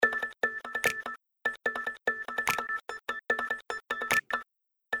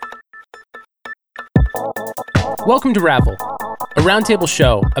Welcome to Ravel, a roundtable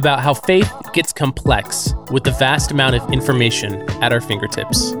show about how faith gets complex with the vast amount of information at our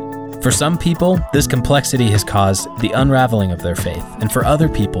fingertips. For some people, this complexity has caused the unraveling of their faith, and for other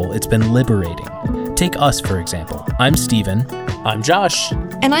people, it's been liberating. Take us, for example. I'm Steven. I'm Josh.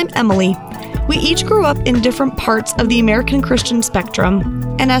 And I'm Emily. We each grew up in different parts of the American Christian spectrum,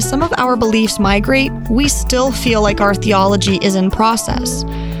 and as some of our beliefs migrate, we still feel like our theology is in process.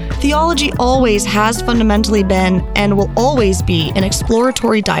 Theology always has fundamentally been and will always be an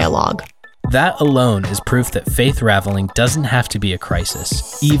exploratory dialogue. That alone is proof that faith raveling doesn't have to be a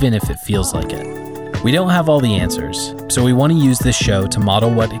crisis, even if it feels like it. We don't have all the answers, so we want to use this show to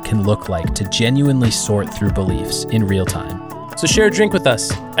model what it can look like to genuinely sort through beliefs in real time. So share a drink with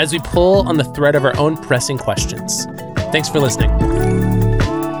us as we pull on the thread of our own pressing questions. Thanks for listening.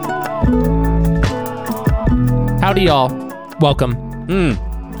 Howdy, y'all. Welcome.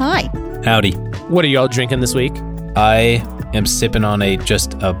 Hi. Howdy. What are y'all drinking this week? I am sipping on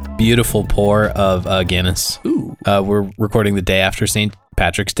just a beautiful pour of Guinness. Ooh. We're recording the day after St.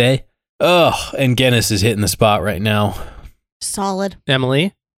 Patrick's Day. Oh, and Guinness is hitting the spot right now. Solid.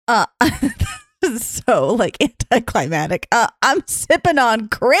 Emily? So, anticlimactic. I'm sipping on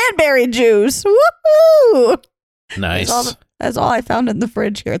cranberry juice. Woohoo! Nice. That's all I found in the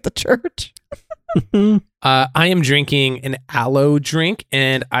fridge here at the church. I am drinking an aloe drink,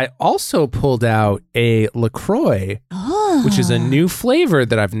 and I also pulled out a LaCroix, which is a new flavor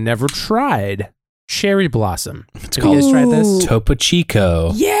that I've never tried. Cherry Blossom. It's Have you guys tried this? Topo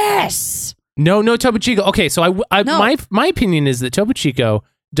Chico. Yes. No Topo Chico. Okay, so No. my opinion is that Topo Chico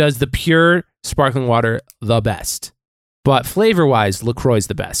does the pure sparkling water the best. But flavor-wise, LaCroix is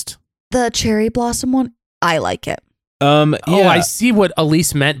the best. The cherry blossom one, I like it. Oh, Yeah. I see what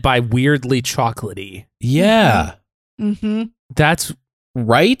Elise meant by weirdly chocolatey. Yeah. Mm-hmm. That's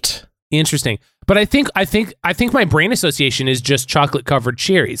Right? interesting. But I think my brain association is just chocolate-covered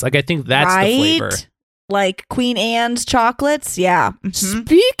cherries. I think that's the flavor. Like Queen Anne's chocolates. Yeah. Mhm.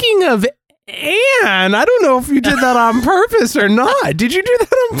 Speaking of Anne, I don't know if you did that on purpose or not. Did you do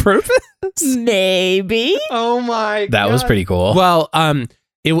that on purpose? Maybe. Oh my god. That was pretty cool. Well,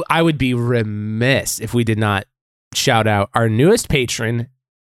 I would be remiss if we did not shout out our newest patron,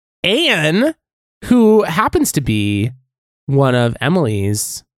 Anne, who happens to be one of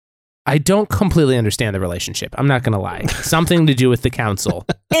Emily's. I don't completely understand the relationship. I'm not going to lie. Something to do with the council.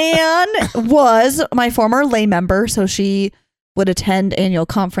 Anne was my former lay member, so she would attend annual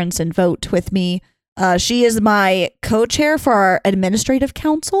conference and vote with me. She is my co-chair for our administrative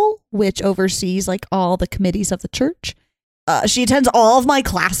council, which oversees all the committees of the church. She attends all of my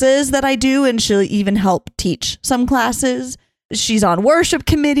classes that I do, and she'll even help teach some classes. She's on worship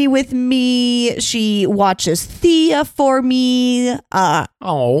committee with me. She watches Thea for me.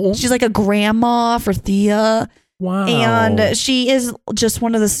 Oh, She's like a grandma for Thea. wow. And she is just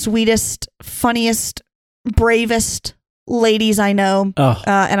one of the sweetest, funniest, bravest ladies I know. Oh.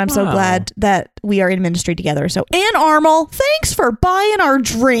 And I'm so Wow. glad that we are in ministry together. So, Ann Armel, thanks for buying our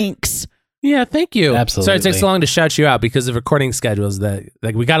drinks. Yeah, thank you. Absolutely. Sorry it takes so long to shout you out because of recording schedules. That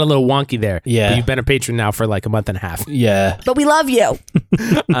we got a little wonky there. Yeah. But you've been a patron now for a month and a half. Yeah. But we love you.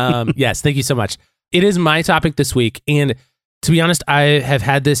 Yes, thank you so much. It is my topic this week, and to be honest, I have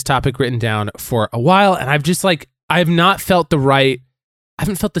had this topic written down for a while, and I've just I haven't felt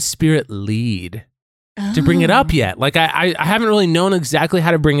the spirit lead to bring it up yet. I haven't really known exactly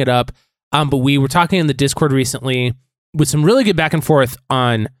how to bring it up. But we were talking in the Discord recently with some really good back and forth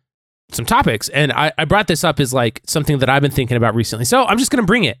on some topics, and I brought this up as something that I've been thinking about recently. So I'm just going to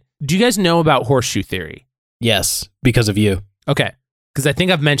bring it. Do you guys know about horseshoe theory? Yes. Because of you. Okay, because I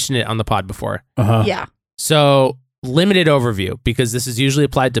think I've mentioned it on the pod before. Uh-huh. Yeah. So, limited overview, because this is usually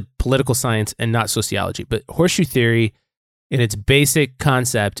applied to political science and not sociology. But horseshoe theory, in its basic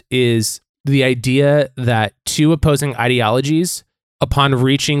concept, is the idea that two opposing ideologies, upon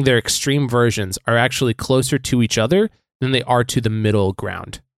reaching their extreme versions, are actually closer to each other than they are to the middle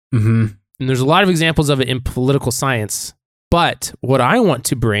ground. Mm-hmm. And there's a lot of examples of it in political science. But what I want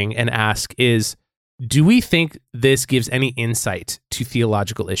to bring and ask is, do we think this gives any insight to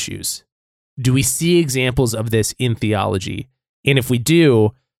theological issues? Do we see examples of this in theology? And if we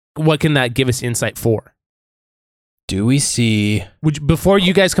do, what can that give us insight for? Do we see... Before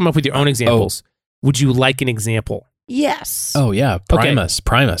you guys come up with your own examples, would you like an example? Yes. Oh, yeah. Primus,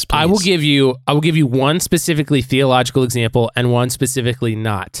 please. I will give you one specifically theological example and one specifically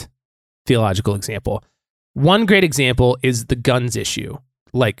not theological example. One great example is the guns issue.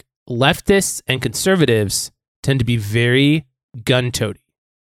 Leftists and conservatives tend to be very gun-toady.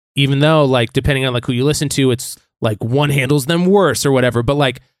 Even though, depending on who you listen to, it's one handles them worse or whatever.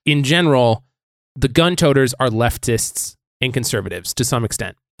 But in general, the gun toters are leftists and conservatives to some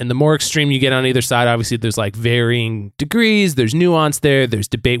extent. And the more extreme you get on either side, obviously there's like varying degrees, there's nuance there, there's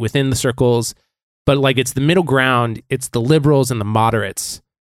debate within the circles, but like it's the middle ground, it's the liberals and the moderates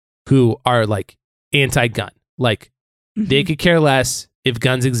who are like anti-gun. Like they could care less if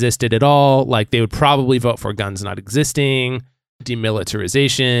guns existed at all. Like they would probably vote for guns not existing,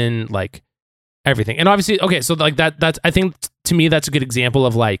 demilitarization, like everything. And obviously, okay, so like that's I think to me that's a good example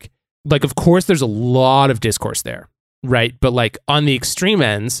of like of course there's a lot of discourse there. Right. But like on the extreme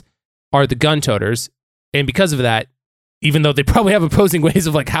ends are the gun toters. And because of that, even though they probably have opposing ways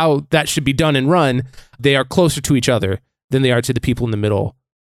of like how that should be done and run, they are closer to each other than they are to the people in the middle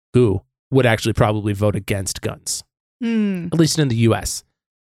who would actually probably vote against guns, at least in the US.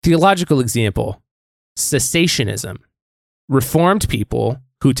 Theological example, cessationism. Reformed people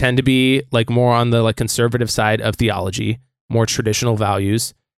who tend to be like more on the like conservative side of theology, more traditional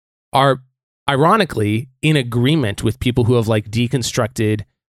values, are ironically in agreement with people who have like deconstructed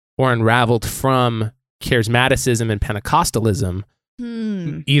or unraveled from charismaticism and Pentecostalism,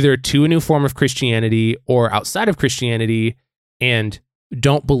 either to a new form of Christianity or outside of Christianity, and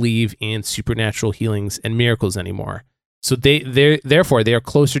don't believe in supernatural healings and miracles anymore. So therefore they are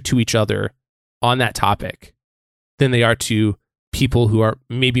closer to each other on that topic than they are to people who are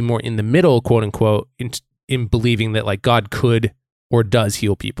maybe more in the middle, quote unquote, in believing that like God could or does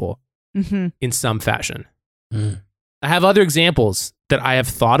heal people in some fashion. I have other examples that I have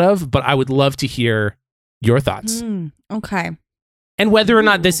thought of, but I would love to hear your thoughts. Okay. And whether or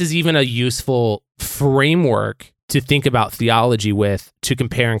not this is even a useful framework to think about theology with, to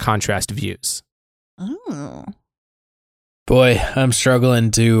compare and contrast views. Oh. Boy, I'm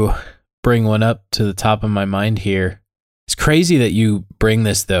struggling to bring one up to the top of my mind here. It's crazy that you bring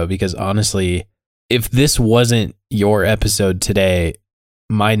this though, because honestly, if this wasn't your episode today,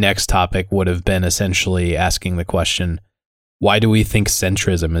 my next topic would have been essentially asking the question, why do we think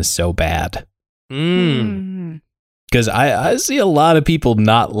centrism is so bad? Because I see a lot of people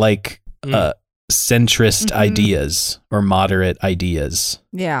not like centrist ideas or moderate ideas.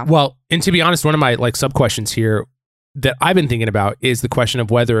 Yeah. Well, and to be honest, one of my like sub questions here that I've been thinking about is the question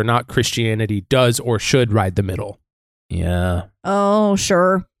of whether or not Christianity does or should ride the middle. Yeah. Oh,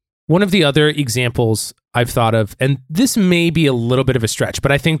 sure. One of the other examples I've thought of, and this may be a little bit of a stretch,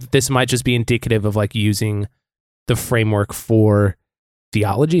 but I think that this might just be indicative of like using the framework for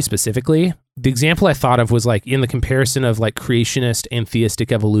theology specifically. The example I thought of was like in the comparison of like creationist and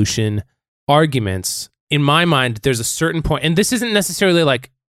theistic evolution arguments. In my mind, there's a certain point, and this isn't necessarily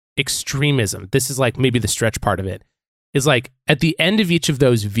like extremism. This is like maybe the stretch part of it, is like at the end of each of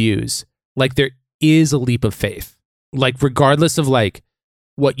those views, like there is a leap of faith. Like regardless of like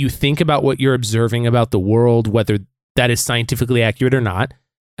what you think about what you're observing about the world, whether that is scientifically accurate or not,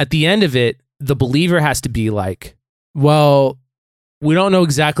 at the end of it, the believer has to be like, well, we don't know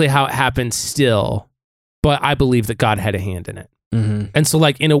exactly how it happened still, but I believe that God had a hand in it. And so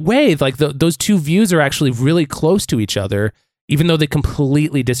like in a way, like those two views are actually really close to each other, even though they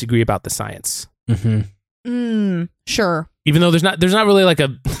completely disagree about the science. Sure. Even though there's not really like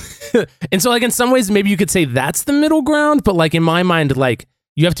a, and so like in some ways, maybe you could say that's the middle ground, but like in my mind, like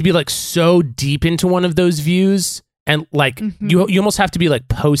you have to be like so deep into one of those views, and like you almost have to be like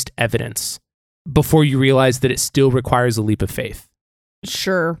post evidence before you realize that it still requires a leap of faith.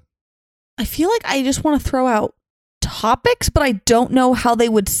 Sure. I feel like I just want to throw out topics, but I don't know how they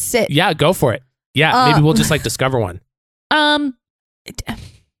would sit. Yeah, go for it. Yeah, maybe we'll just like discover one. I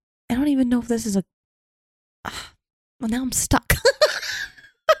don't even know if this is a. Well, now I'm stuck.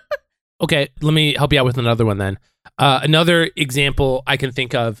 Okay, let me help you out with another one then. Another example I can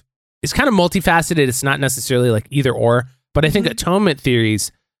think of is kind of multifaceted. It's not necessarily like either or, but I think atonement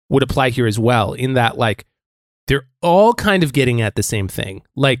theories would apply here as well, in that like they're all kind of getting at the same thing.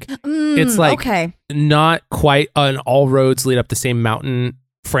 Like it's like not quite an all roads lead up the same mountain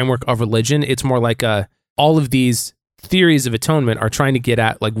framework of religion. It's more like all of these theories of atonement are trying to get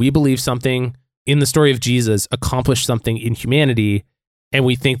at like we believe something in the story of Jesus accomplished something in humanity, and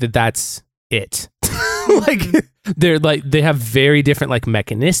we think that that's it. Like they have very different like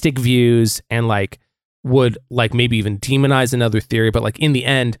mechanistic views, and like would like maybe even demonize another theory, but like in the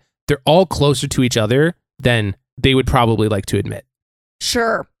end they're all closer to each other than they would probably like to admit.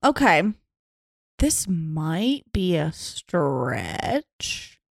 Sure. Okay. This might be a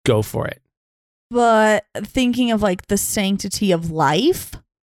stretch. Go for it. But thinking of like the sanctity of life.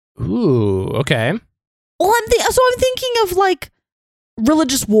 Ooh, okay. Well, I'm thinking of like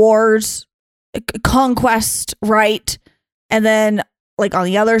religious wars, conquest, right? And then like on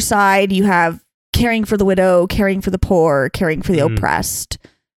the other side, you have caring for the widow, caring for the poor, caring for the oppressed.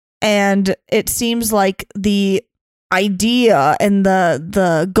 And it seems like the idea and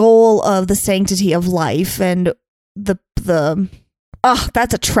the goal of the sanctity of life and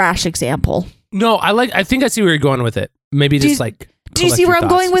that's a trash example. No, I think I see where you're going with it. Maybe Do just you- like. Do you see where I'm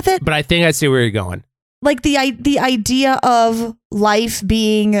going with it? But I think I see where you're going. Like the idea of life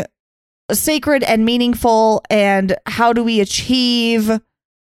being sacred and meaningful, and how do we achieve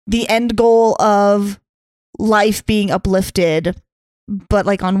the end goal of life being uplifted? But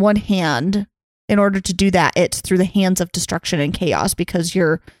like on one hand, in order to do that, it's through the hands of destruction and chaos, because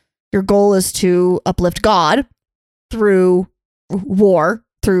your goal is to uplift God through war,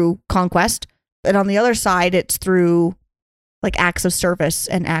 through conquest. But on the other side, it's through like acts of service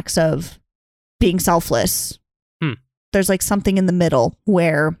and acts of being selfless. There's like something in the middle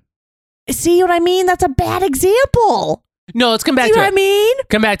where, see what I mean? That's a bad example. No, let's come back See to what it. I mean?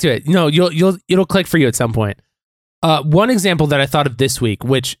 Come back to it. No, it'll click for you at some point. One example that I thought of this week,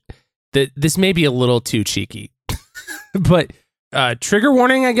 which this may be a little too cheeky, but trigger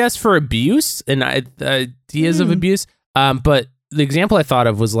warning, I guess, for abuse and ideas of abuse. But the example I thought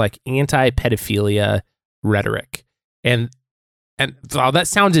of was like anti-pedophilia rhetoric, and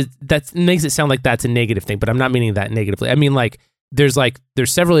that makes it sound like that's a negative thing, but I'm not meaning that negatively. I mean, like there's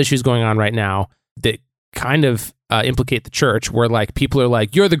several issues going on right now that kind of implicate the church, where like people are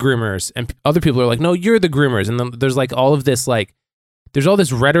like, you're the groomers, and other people are like, no, you're the groomers, and then there's like all of this like there's all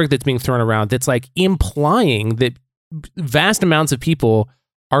this rhetoric that's being thrown around that's like implying that vast amounts of people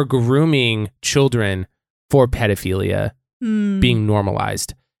are grooming children for pedophilia being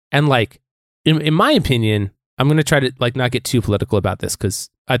normalized. And like in my opinion, I'm going to try to like not get too political about this, because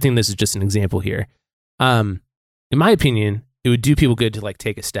I think this is just an example here. In my opinion, it would do people good to like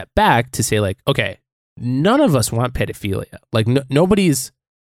take a step back to say like, okay, none of us want pedophilia. Like nobody's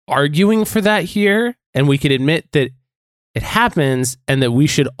arguing for that here. And we could admit that it happens and that we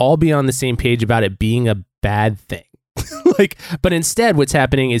should all be on the same page about it being a bad thing. But instead what's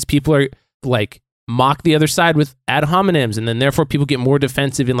happening is people are like mock the other side with ad hominems, and then therefore people get more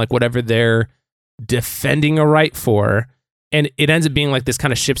defensive in like whatever they're defending a right for, and it ends up being like this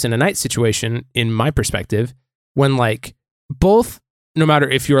kind of ships in a night situation in my perspective, when like both, no matter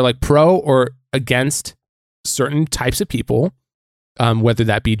if you're like pro or against certain types of people, whether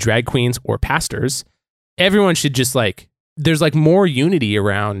that be drag queens or pastors, everyone should just like, there's like more unity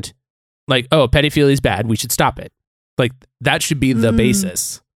around like, oh, pedophilia is bad, we should stop it. Like that should be the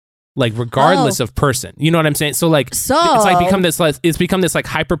basis, like regardless of person. You know what I'm saying? So like, it's like become this like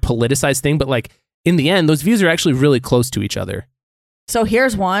hyper politicized thing, but like in the end, those views are actually really close to each other. So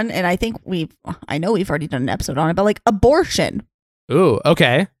here's one, and I think I know we've already done an episode on it, but like abortion. Ooh,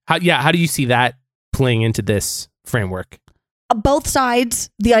 okay. How do you see that playing into this framework? Both sides,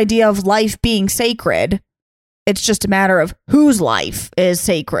 the idea of life being sacred. It's just a matter of whose life is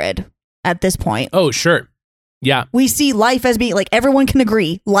sacred at this point. Oh, sure. Yeah. We see life as being like, everyone can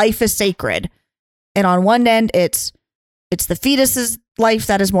agree life is sacred. And on one end, it's the fetus's life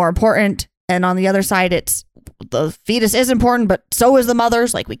that is more important. And on the other side, it's the fetus is important, but so is the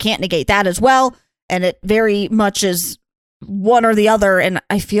mother's. Like we can't negate that as well. And it very much is one or the other. And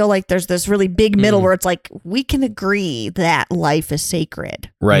I feel like there's this really big middle where it's like, we can agree that life is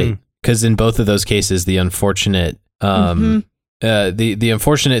sacred. Right. Because in both of those cases, the unfortunate the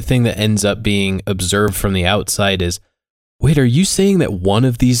unfortunate thing that ends up being observed from the outside is, wait, are you saying that one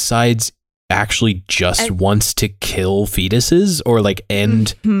of these sides actually just wants to kill fetuses or like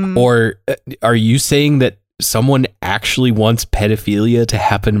end, or are you saying that someone actually wants pedophilia to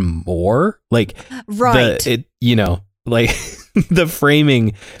happen more? Like, right. The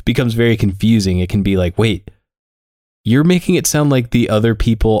framing becomes very confusing. It can be like, wait, you're making it sound like the other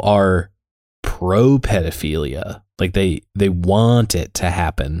people are pro pedophilia. Like they want it to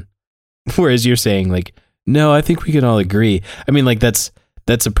happen. Whereas you're saying like, no, I think we can all agree. I mean, like that's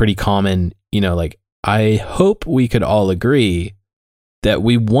a pretty common, like I hope we could all agree that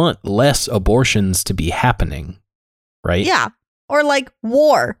we want less abortions to be happening. Right? Yeah. Or like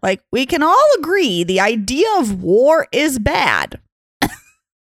war. Like we can all agree the idea of war is bad.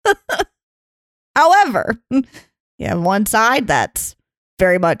 However, you have one side that's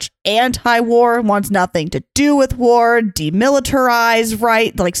very much anti-war, wants nothing to do with war, demilitarize,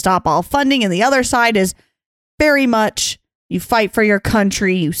 right? Like stop all funding. And the other side is very much you fight for your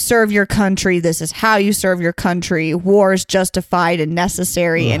country, you serve your country. This is how you serve your country. War is justified and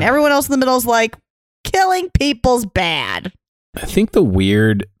necessary. And everyone else in the middle is like, killing people's bad. I think the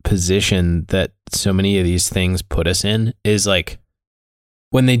weird position that so many of these things put us in is like,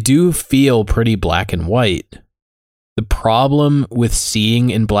 when they do feel pretty black and white, the problem with seeing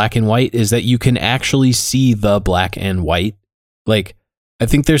in black and white is that you can actually see the black and white. Like, I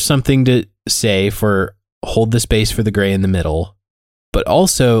think there's something to say for hold the space for the gray in the middle. But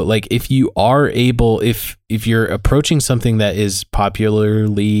also, like, if you are able, if you're approaching something that is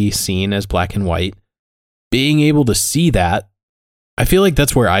popularly seen as black and white, being able to see that, I feel like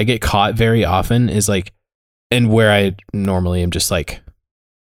that's where I get caught very often, is like, and where I normally am just like,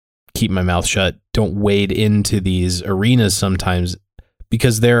 keep my mouth shut, don't wade into these arenas sometimes,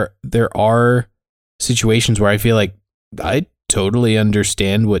 because there are situations where I feel like I totally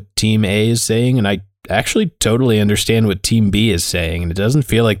understand what Team A is saying, and I actually totally understand what Team B is saying, and it doesn't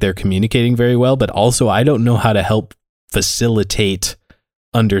feel like they're communicating very well, but also I don't know how to help facilitate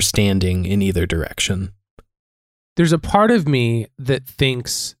understanding in either direction. There's a part of me that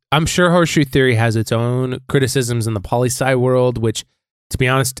thinks, I'm sure horseshoe theory has its own criticisms in the poli-sci world, which, to be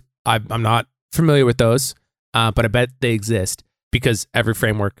honest, I'm not familiar with those, but I bet they exist, because every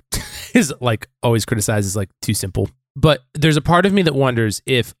framework is like always criticized as like too simple. But there's a part of me that wonders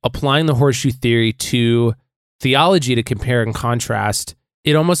if applying the horseshoe theory to theology to compare and contrast,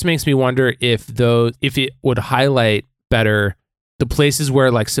 it almost makes me wonder if it would highlight better the places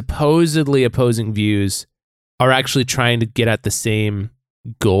where like supposedly opposing views are actually trying to get at the same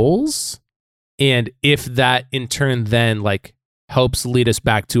goals. And if that in turn then like helps lead us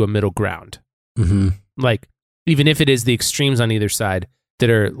back to a middle ground. Mm-hmm. Like, even if it is the extremes on either side that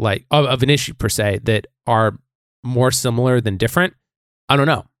are like of an issue per se that are more similar than different. I don't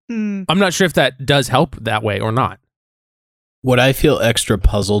know. I'm not sure if that does help that way or not. What I feel extra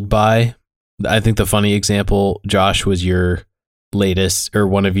puzzled by, I think the funny example, Josh, was your latest or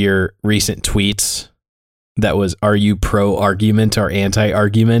one of your recent tweets that was, are you pro-argument or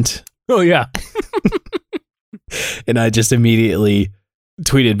anti-argument? Oh, yeah. And I just immediately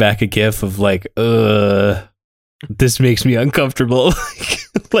tweeted back a gif of like, this makes me uncomfortable.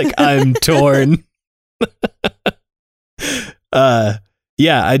 Like I'm torn.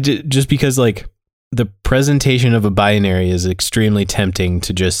 Yeah, just because like the presentation of a binary is extremely tempting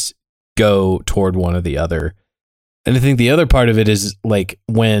to just go toward one or the other. And I think the other part of it is like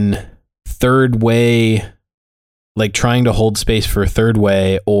when third way, like trying to hold space for third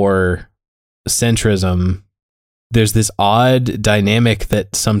way or centrism, there's this odd dynamic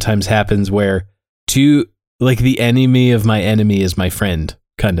that sometimes happens where like the enemy of my enemy is my friend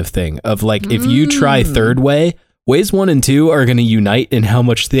kind of thing, of like, if you try third way, ways 1 and 2 are going to unite in how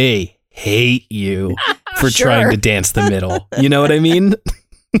much they hate you for trying to dance the middle. You know what I mean?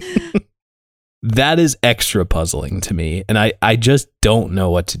 That is extra puzzling to me. And I just don't know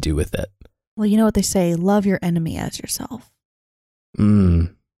what to do with it. Well, you know what they say, love your enemy as yourself.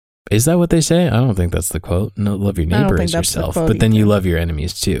 Is that what they say? I don't think that's the quote. No, love your neighbor as yourself. But then you love your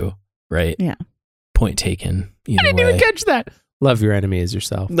enemies too, right? Yeah. Point taken. I didn't even catch that. Love your enemy as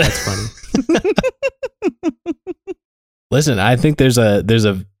yourself. That's funny. Listen, I think there's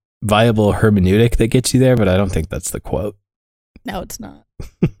a viable hermeneutic that gets you there, but I don't think that's the quote. No, it's not.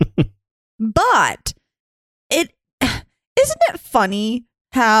 But isn't it funny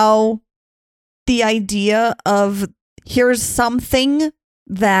how the idea of here's something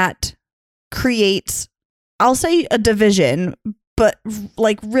that creates, I'll say a division, but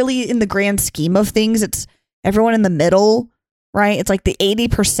like really in the grand scheme of things, it's everyone in the middle, right? It's like the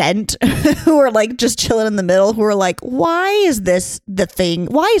 80% who are like just chilling in the middle, who are like, why is this the thing?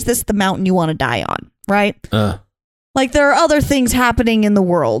 Why is this the mountain you want to die on? Right? Like there are other things happening in the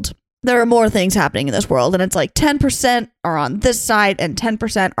world. There are more things happening in this world. And it's like 10% are on this side and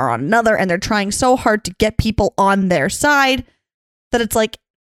 10% are on another. And they're trying so hard to get people on their side that it's like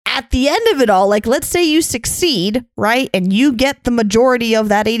at the end of it all, like let's say you succeed, right? And you get the majority of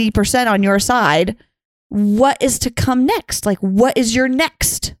that 80% on your side. What is to come next? Like, what is your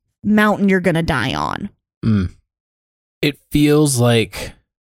next mountain you're going to die on? It feels like,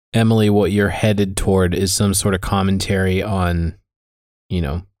 Emily, what you're headed toward is some sort of commentary on,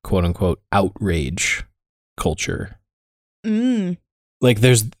 quote unquote, outrage culture. Like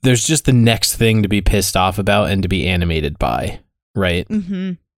there's just the next thing to be pissed off about and to be animated by, right?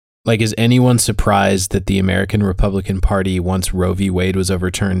 Mm-hmm. Like, is anyone surprised that the American Republican Party, once Roe v. Wade was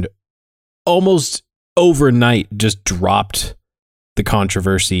overturned, almost overnight just dropped the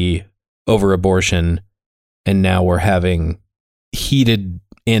controversy over abortion, and now we're having heated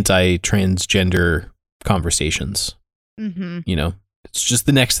anti-transgender conversations? Mm-hmm. It's just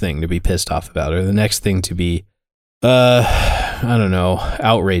the next thing to be pissed off about, or the next thing to be, I don't know,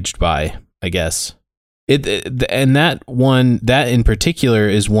 outraged by, I guess. And that in particular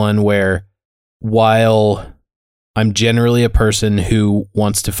is one where, while I'm generally a person who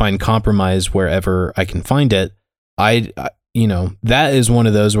wants to find compromise wherever I can find it, I that is one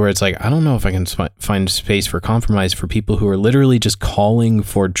of those where it's like, I don't know if I can find space for compromise for people who are literally just calling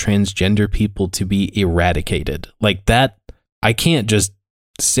for transgender people to be eradicated. Like that, I can't just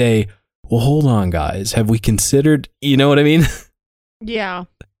say, well, hold on, guys, have we considered, you know what I mean? Yeah.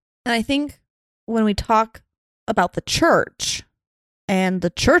 And I think when we talk about the church and the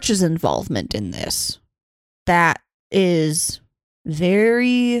church's involvement in this, that is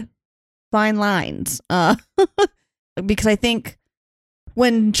very fine lines. Because I think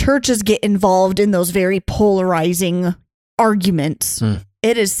when churches get involved in those very polarizing arguments,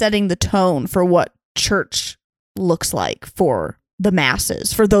 it is setting the tone for what church looks like for the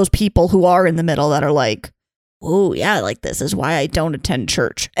masses, for those people who are in the middle that are like, oh, yeah, like this is why I don't attend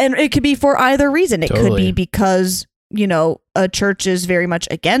church. And it could be for either reason. It could be because, a church is very much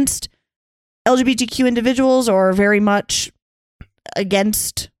against LGBTQ individuals or very much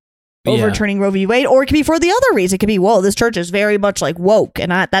against overturning Roe v. Wade, or it could be for the other reason. It could be, whoa, this church is very much like woke,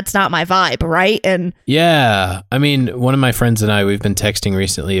 and that's not my vibe, right? And yeah, I mean, one of my friends and I, we've been texting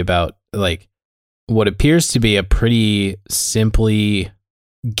recently about like what appears to be a pretty simply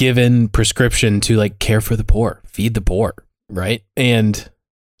given prescription to like care for the poor, feed the poor, right? And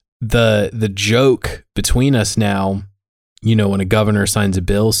the joke between us now, when a governor signs a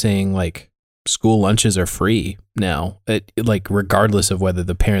bill saying like school lunches are free now, like regardless of whether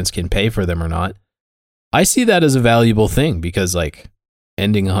the parents can pay for them or not, I see that as a valuable thing because like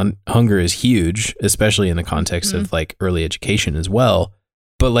ending hunger is huge, especially in the context of like early education as well.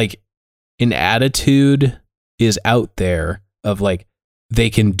 But like an attitude is out there of like they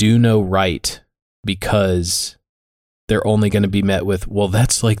can do no right because they're only going to be met with, well,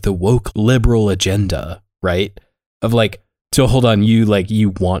 that's like the woke liberal agenda, right? Of like, so hold on, you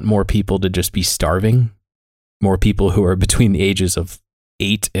want more people to just be starving? More people who are between the ages of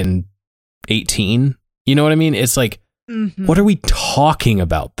 8 and 18? You know what I mean? It's like, what are we talking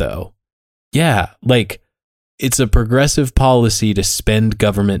about though? Yeah, like it's a progressive policy to spend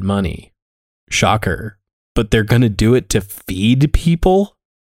government money. Shocker. But they're going to do it to feed people?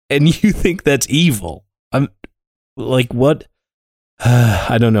 And you think that's evil? I'm like, what?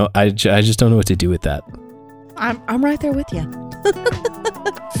 I don't know. I just don't know what to do with that. I'm right there with you.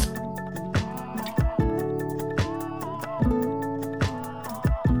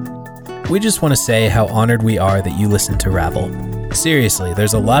 We just want to say how honored we are that you listen to Ravel. Seriously,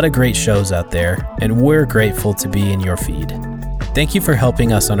 there's a lot of great shows out there, and we're grateful to be in your feed. Thank you for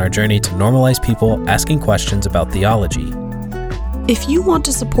helping us on our journey to normalize people asking questions about theology. If you want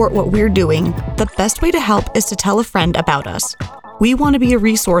to support what we're doing, the best way to help is to tell a friend about us. We want to be a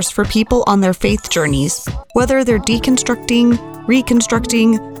resource for people on their faith journeys, whether they're deconstructing,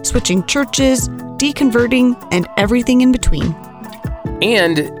 reconstructing, switching churches, deconverting, and everything in between.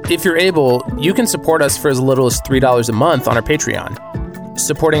 And if you're able, you can support us for as little as $3 a month on our Patreon.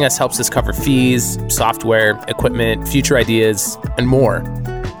 Supporting us helps us cover fees, software, equipment, future ideas, and more.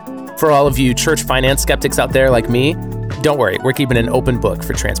 For all of you church finance skeptics out there like me, don't worry, we're keeping an open book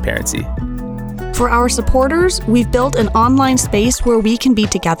for transparency. For our supporters, we've built an online space where we can be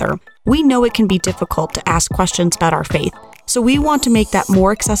together. We know it can be difficult to ask questions about our faith, so we want to make that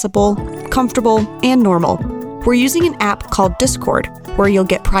more accessible, comfortable, and normal. We're using an app called Discord, where you'll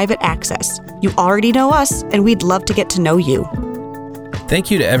get private access. You already know us, and we'd love to get to know you.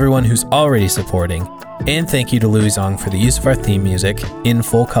 Thank you to everyone who's already supporting, and thank you to Louis Zong for the use of our theme music in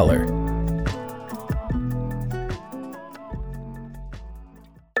full color.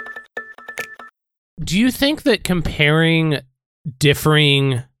 Do you think that comparing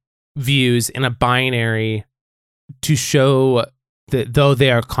differing views in a binary to show that though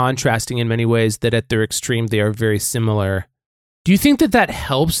they are contrasting in many ways, that at their extreme they are very similar, do you think that that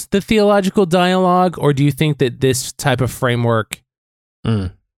helps the theological dialogue, or do you think that this type of framework,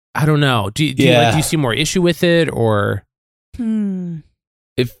 I don't know, do you see more issue with it, or?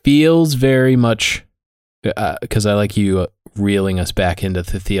 It feels very much, because I like you reeling us back into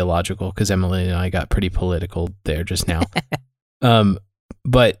the theological, because Emily and I got pretty political there just now.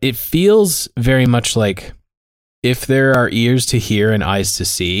 But it feels very much like if there are ears to hear and eyes to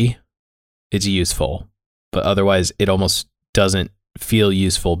see, it's useful. But otherwise, it almost doesn't feel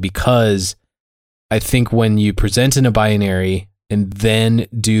useful, because I think when you present in a binary and then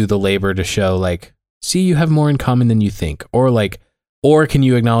do the labor to show like, see, you have more in common than you think, or can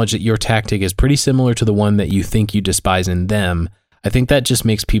you acknowledge that your tactic is pretty similar to the one that you think you despise in them? I think that just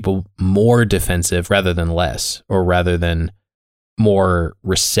makes people more defensive rather than less, or rather than more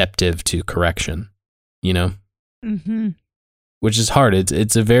receptive to correction, you know? Mm-hmm. Which is hard.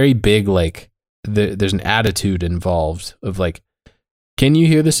 It's a very big, like, there's an attitude involved of like, can you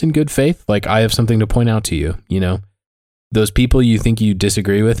hear this in good faith? Like, I have something to point out to you, you know? those people you think you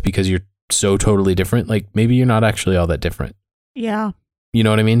disagree with because you're so totally different, like maybe you're not actually all that different. Yeah. You know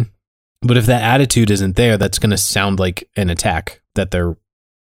what I mean? But if that attitude isn't there, that's going to sound like an attack that they're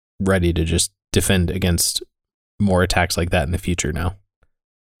ready to just defend against more attacks like that in the future now.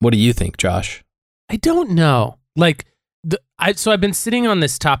 What do you think, Josh? I don't know. Like, so I've been sitting on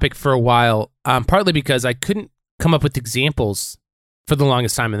this topic for a while, partly because I couldn't come up with examples for the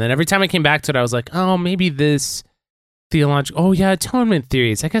longest time. And then every time I came back to it, I was like, oh, maybe this theological, oh yeah, atonement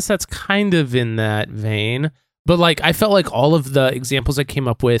theories. I guess that's kind of in that vein. But like, I felt like all of the examples I came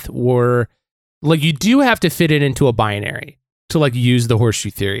up with were like, you do have to fit it into a binary to like use the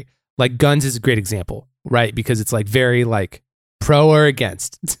horseshoe theory. Like guns is a great example, right? Because it's like very like pro or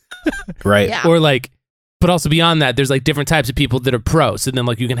against. Right. Yeah. Or like, but also beyond that, there's like different types of people that are pro. So then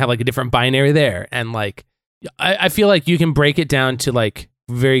like you can have like a different binary there. And like, I feel like you can break it down to like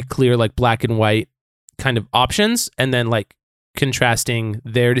very clear, like black and white kind of options. And then like contrasting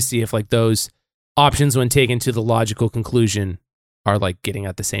there to see if like those options, when taken to the logical conclusion, are like getting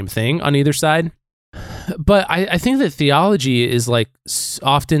at the same thing on either side. But I think that theology is like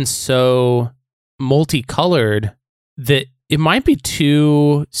often so multicolored that it might be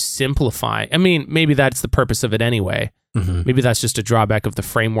too simplifying. I mean, maybe that's the purpose of it anyway. Mm-hmm. Maybe that's just a drawback of the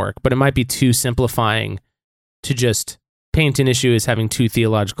framework, but it might be too simplifying to just paint an issue as having two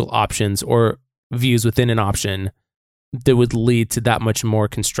theological options or views within an option that would lead to that much more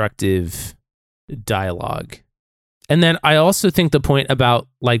constructive dialogue. And then I also think the point about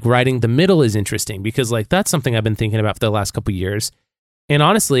like writing the middle is interesting because like that's something I've been thinking about for the last couple of years. And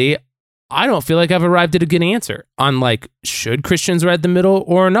honestly, I don't feel like I've arrived at a good answer on like, should Christians write the middle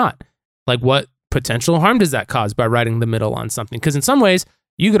or not? Like what potential harm does that cause by writing the middle on something? Because in some ways,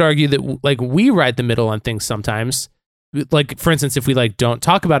 you could argue that like we write the middle on things sometimes. Like for instance, if we like don't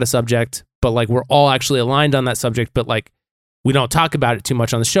talk about a subject, but like we're all actually aligned on that subject, but like we don't talk about it too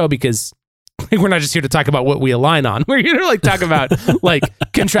much on the show because like, we're not just here to talk about what we align on. We're here to like talk about like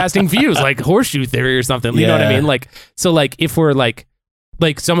contrasting views, like horseshoe theory or something. You know what I mean? Like, so like if we're like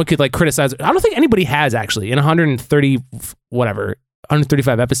someone could like criticize, I don't think anybody has actually in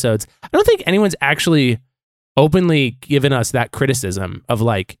 135 episodes. I don't think anyone's actually openly given us that criticism of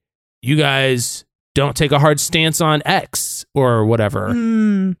like, you guys don't take a hard stance on X or whatever.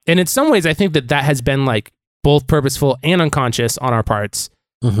 And in some ways, I think that has been like both purposeful and unconscious on our parts.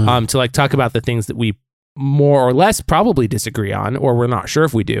 Mm-hmm. To like talk about the things that we more or less probably disagree on, or we're not sure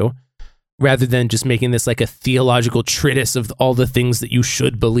if we do, rather than just making this like a theological treatise of all the things that you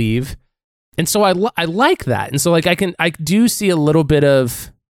should believe. And so I like that. And so like I do see a little bit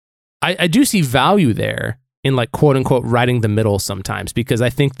of, I do see value there in like quote unquote writing the middle sometimes, because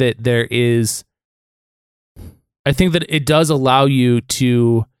I think that it does allow you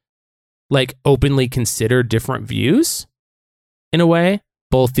to like openly consider different views in a way,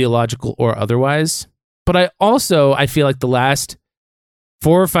 both theological or otherwise. But I feel like the last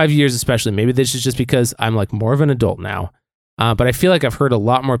 4 or 5 years, especially, maybe this is just because I'm like more of an adult now, but I feel like I've heard a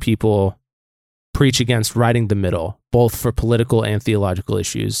lot more people preach against writing the middle, both for political and theological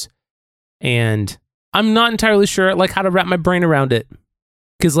issues. And I'm not entirely sure like how to wrap my brain around it.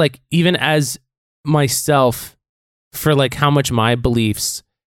 Because like even as myself, for like how much my beliefs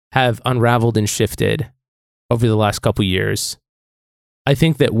have unraveled and shifted over the last couple years, I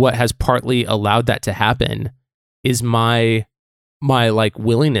think that what has partly allowed that to happen is my like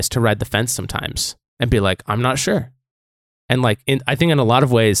willingness to ride the fence sometimes and be like, I'm not sure. And like, I think in a lot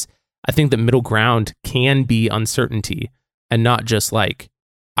of ways, I think the middle ground can be uncertainty and not just like,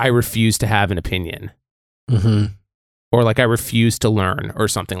 I refuse to have an opinion. Mm-hmm. Or like, I refuse to learn or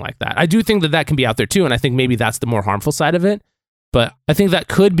something like that. I do think that can be out there too. And I think maybe that's the more harmful side of it. But I think that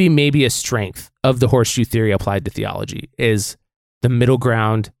could be maybe a strength of the horseshoe theory applied to theology is the middle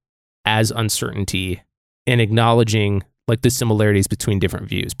ground as uncertainty and acknowledging like the similarities between different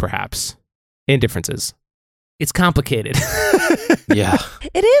views, perhaps, and differences. It's complicated. Yeah.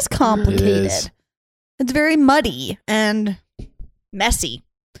 It is complicated. It is. It's very muddy and messy.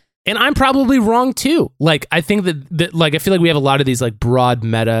 And I'm probably wrong too. Like, I think that like, I feel like we have a lot of these like broad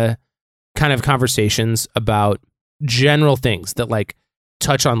meta kind of conversations about general things that like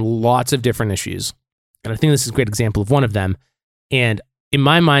touch on lots of different issues. And I think this is a great example of one of them. And in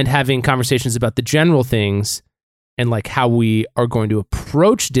my mind, having conversations about the general things and like how we are going to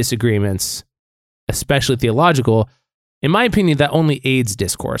approach disagreements, especially theological, in my opinion, that only aids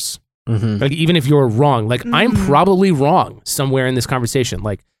discourse. Mm-hmm. Like, even if you're wrong, like I'm probably wrong somewhere in this conversation.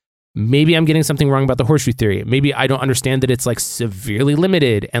 Like maybe I'm getting something wrong about the horseshoe theory. Maybe I don't understand that it's like severely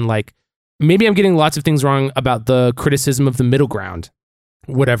limited. And like, maybe I'm getting lots of things wrong about the criticism of the middle ground,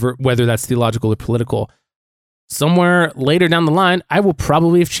 whether that's theological or political. somewhere later down the line, I will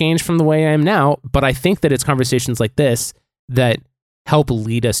probably have changed from the way I am now. But I think that it's conversations like this that help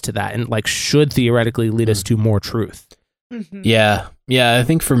lead us to that and like should theoretically lead us to more truth. Mm-hmm. Yeah. I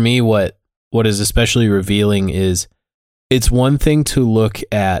think for me, what is especially revealing is it's one thing to look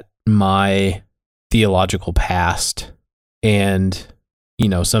at my theological past and, you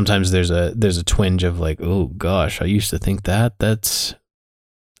know, sometimes there's a twinge of like, oh gosh, I used to think that's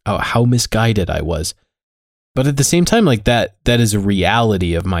how misguided I was. But at the same time, like that is a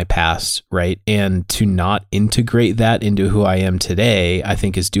reality of my past, right? And to not integrate that into who I am today, I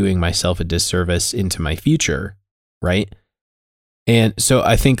think is doing myself a disservice into my future, right? And so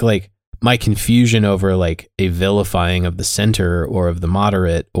I think like my confusion over like a vilifying of the center or of the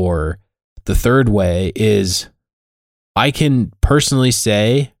moderate or the third way is I can personally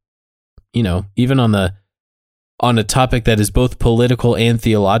say, you know, even on a topic that is both political and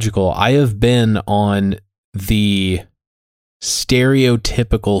theological, I have been on the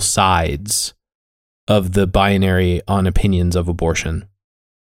stereotypical sides of the binary on opinions of abortion.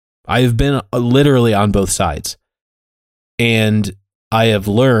 I have been literally on both sides. And I have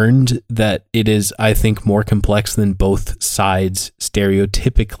learned that it is, I think, more complex than both sides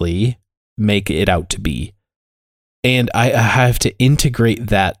stereotypically make it out to be. And I have to integrate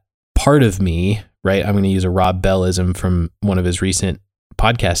that part of me, right? I'm going to use a Rob Bellism from one of his recent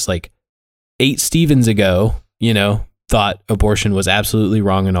podcasts, like 8 Stevens ago, you know, thought abortion was absolutely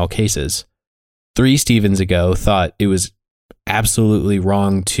wrong in all cases. 3 Stevens ago thought it was absolutely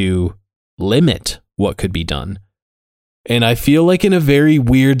wrong to limit what could be done. And I feel like in a very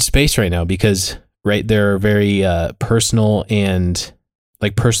weird space right now because, right, there are very personal and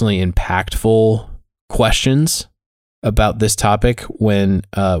like personally impactful questions about this topic when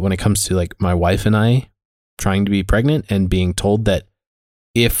it comes to like my wife and I trying to be pregnant and being told that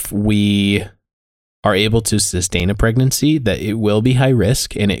if we are able to sustain a pregnancy, that it will be high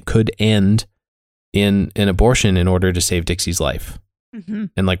risk and it could end in an abortion in order to save Dixie's life. Mm-hmm.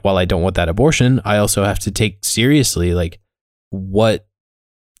 And like, while I don't want that abortion, I also have to take seriously, like what,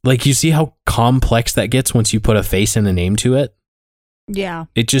 like you see how complex that gets once you put a face and a name to it. Yeah.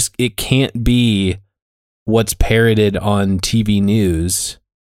 It can't be what's parroted on TV news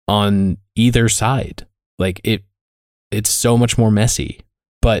on either side. Like it's so much more messy,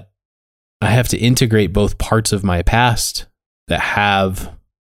 but I have to integrate both parts of my past that have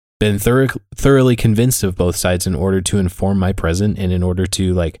been thoroughly convinced of both sides in order to inform my present and in order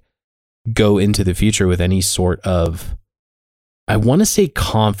to like go into the future with any sort of, I want to say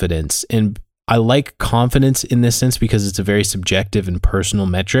confidence. And I like confidence in this sense because it's a very subjective and personal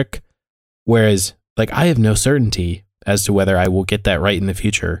metric. Whereas like I have no certainty as to whether I will get that right in the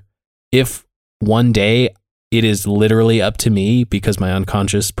future. If one day it is literally up to me because my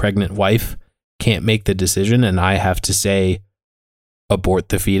unconscious pregnant wife can't make the decision and I have to say abort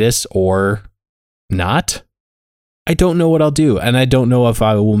the fetus or not, I don't know what I'll do. And I don't know if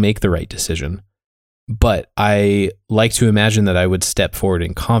I will make the right decision. But I like to imagine that I would step forward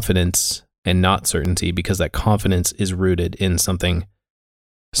in confidence and not certainty because that confidence is rooted in something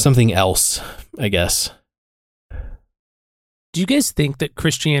else, I guess. Do you guys think that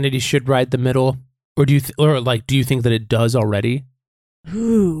Christianity should ride the middle? Or do you think that it does already?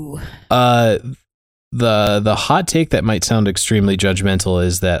 Ooh. The hot take that might sound extremely judgmental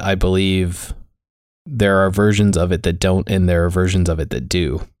is that I believe there are versions of it that don't, and there are versions of it that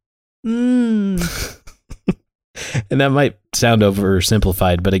do. And that might sound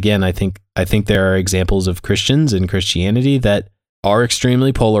oversimplified, but again, I think there are examples of Christians and Christianity that are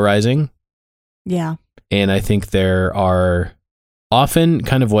extremely polarizing. Yeah. And I think there are often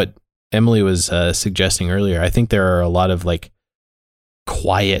kind of what Emily was suggesting earlier. I think there are a lot of like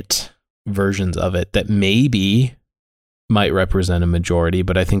quiet versions of it that maybe might represent a majority,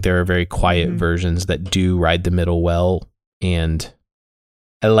 but I think there are very quiet versions that do ride the middle well. And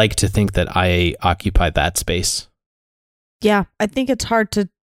I like to think that I occupy that space. Yeah. I think it's hard to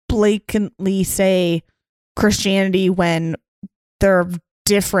blatantly say Christianity when there are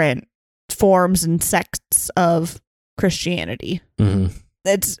different forms and sects of Christianity. Mm-hmm.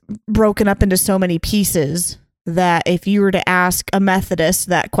 It's broken up into so many pieces that if you were to ask a Methodist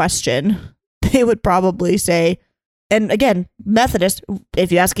that question, they would probably say, and again, Methodist,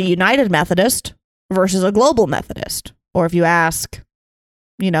 if you ask a United Methodist versus a Global Methodist, or if you ask,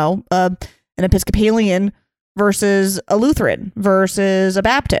 an Episcopalian versus a Lutheran versus a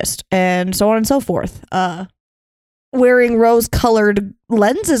Baptist, and so on and so forth. Wearing rose-colored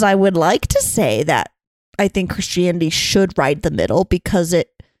lenses, I would like to say that I think Christianity should ride the middle because it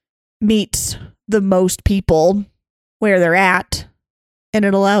meets the most people where they're at, and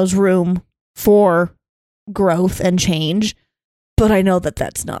it allows room for growth and change, but I know that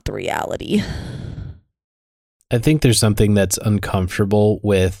that's not the reality. I think there's something that's uncomfortable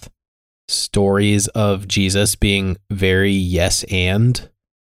with stories of Jesus being very yes and.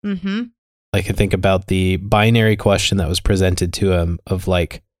 Mm-hmm. Like I think about the binary question that was presented to him of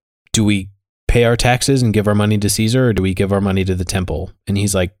like, do we pay our taxes and give our money to Caesar, or do we give our money to the temple? And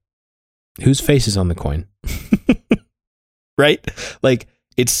he's like, whose face is on the coin? Right? Like,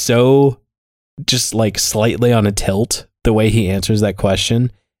 it's so just like slightly on a tilt the way he answers that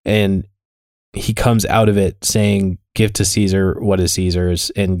question. And he comes out of it saying, give to Caesar what is Caesar's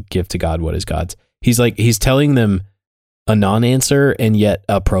and give to God what is God's. He's telling them a non-answer and yet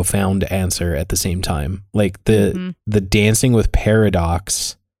a profound answer at the same time. Like the dancing with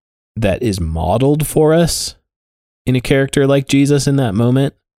paradox that is modeled for us in a character like Jesus in that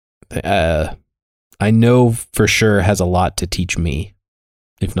moment, I know for sure has a lot to teach me,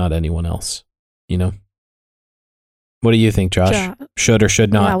 if not anyone else, you know? What do you think, Josh? Should or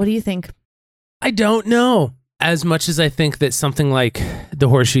should not? Yeah, what do you think? I don't know. As much as I think that something like the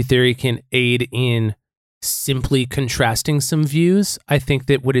horseshoe theory can aid in simply contrasting some views, I think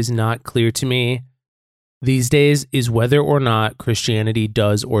that what is not clear to me these days is whether or not Christianity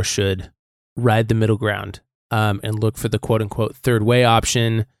does or should ride the middle ground and look for the quote unquote third way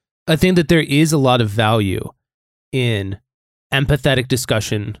option. I think that there is a lot of value in empathetic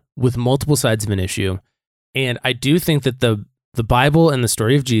discussion with multiple sides of an issue. And I do think that the Bible and the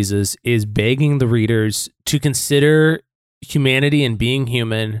story of Jesus is begging the readers to consider humanity and being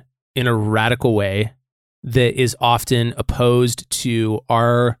human in a radical way that is often opposed to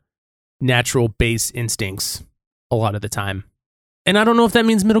our natural base instincts a lot of the time. And I don't know if that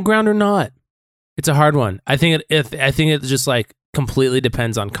means middle ground or not. It's a hard one. I think it just like completely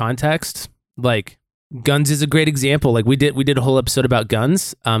depends on context. Like guns is a great example. Like we did a whole episode about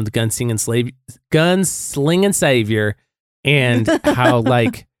guns, the gunslinging savior, and how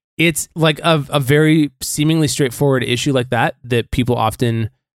like it's like a very seemingly straightforward issue like that people often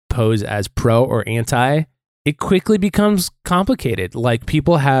pose as pro or anti. It quickly becomes complicated. Like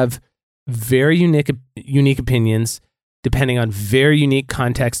people have very unique opinions depending on very unique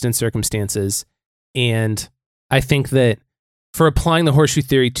context and circumstances. And I think that for applying the horseshoe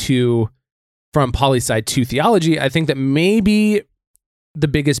theory from poli-sci to theology, I think that maybe the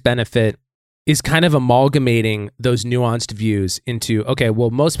biggest benefit is kind of amalgamating those nuanced views into, okay, well,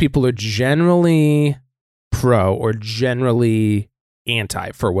 most people are generally pro or generally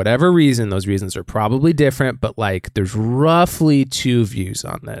anti for whatever reason. Those reasons are probably different, but like there's roughly two views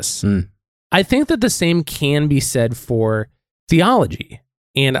on this. I think that the same can be said for theology.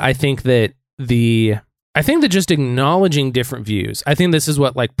 And I think that just acknowledging different views, I think this is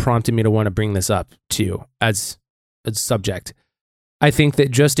what like prompted me to want to bring this up too as a subject. I think that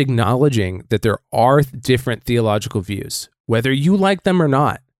just acknowledging that there are different theological views, whether you like them or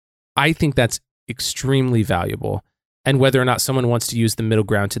not, I think that's extremely valuable. And whether or not someone wants to use the middle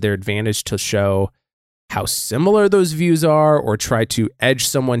ground to their advantage to show how similar those views are or try to edge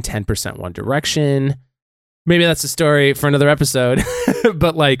someone 10% one direction, maybe that's a story for another episode.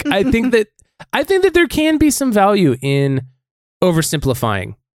 But like, I think that there can be some value in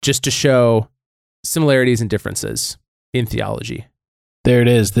oversimplifying just to show similarities and differences in theology. There it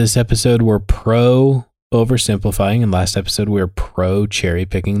is. This episode we're pro oversimplifying, and last episode we were pro cherry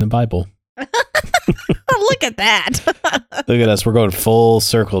picking the Bible. Look at that. Look at us. We're going full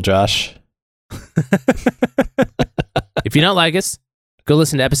circle, Josh. If you don't like us, go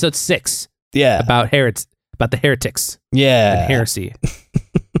listen to episode 6. Yeah. About the heretics. Yeah. And heresy.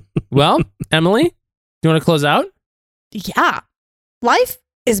 Well, Emily, do you want to close out? Yeah. Life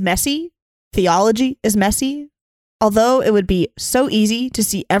is messy. Theology is messy. Although it would be so easy to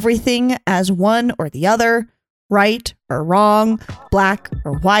see everything as one or the other, right or wrong, black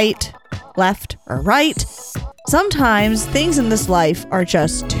or white, left or right, sometimes things in this life are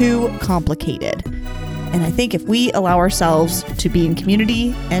just too complicated. And I think if we allow ourselves to be in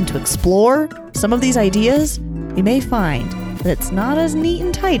community and to explore some of these ideas, we may find that it's not as neat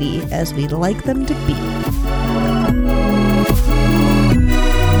and tidy as we'd like them to be.